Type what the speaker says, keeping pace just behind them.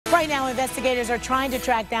Right now, investigators are trying to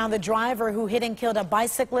track down the driver who hit and killed a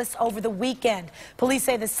bicyclist over the weekend. Police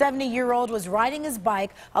say the 70-year-old was riding his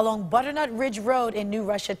bike along Butternut Ridge Road in New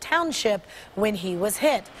Russia Township when he was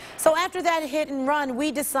hit. So after that hit and run,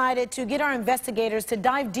 we decided to get our investigators to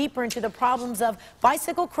dive deeper into the problems of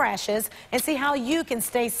bicycle crashes and see how you can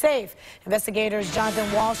stay safe. Investigators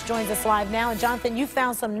Jonathan Walsh joins us live now. And Jonathan, you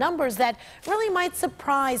found some numbers that really might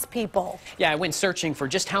surprise people. Yeah, I went searching for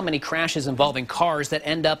just how many crashes involving cars that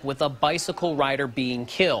end up with a bicycle rider being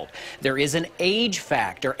killed. There is an age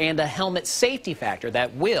factor and a helmet safety factor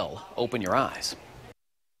that will open your eyes.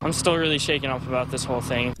 I'm still really shaken up about this whole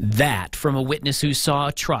thing. That from a witness who saw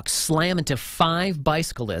a truck slam into 5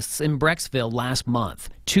 bicyclists in Brecksville last month.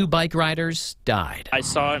 2 bike riders died. I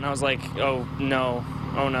saw it and I was like, oh no,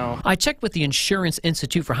 oh no. I checked with the Insurance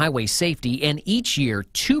Institute for Highway Safety, and each year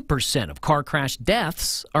 2% of car crash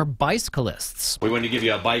deaths are bicyclists. We want to give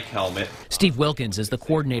you a bike helmet. Steve Wilkins is the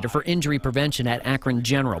coordinator for injury prevention at Akron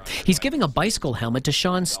General. He's giving a bicycle helmet to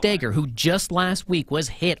Sean Steger, who just last week was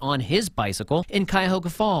hit on his bicycle in Cuyahoga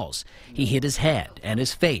Falls. He hit his head and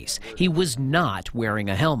his face. He was not wearing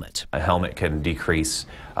a helmet. A helmet can decrease,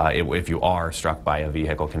 if you are struck by a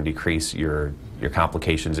vehicle, can decrease your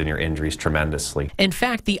complications and your injuries tremendously. In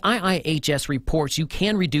fact, the IIHS reports you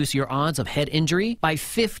can reduce your odds of head injury by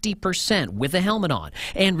 50% with a helmet on,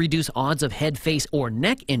 and reduce odds of head, face, or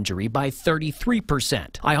neck injury by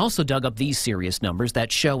 33%. I also dug up these serious numbers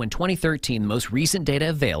that show in 2013, the most recent data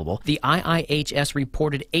available, the IIHS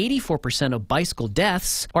reported 84% of bicycle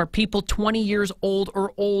deaths are people 20 years old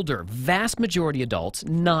or older, vast majority adults,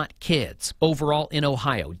 not kids. Overall in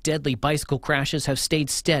Ohio, deadly bicycle crashes have stayed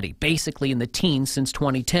steady, basically in the teens since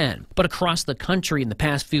 2010. But across the country in the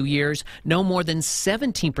past few years, no more than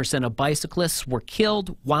 17% of bicyclists were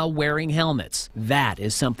killed while wearing helmets. That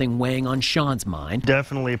is something weighing on Sean's mind.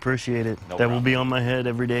 Definitely appreciate it. That will be on my head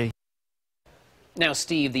every day. Now,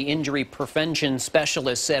 Steve, the injury prevention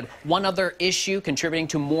specialist, said one other issue contributing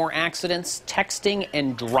to more accidents, texting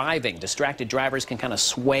and driving. Distracted drivers can kind of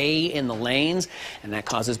sway in the lanes, and that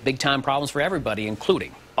causes big-time problems for everybody,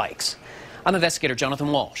 including bikes. I'm investigator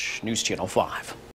Jonathan Walsh, News Channel 5.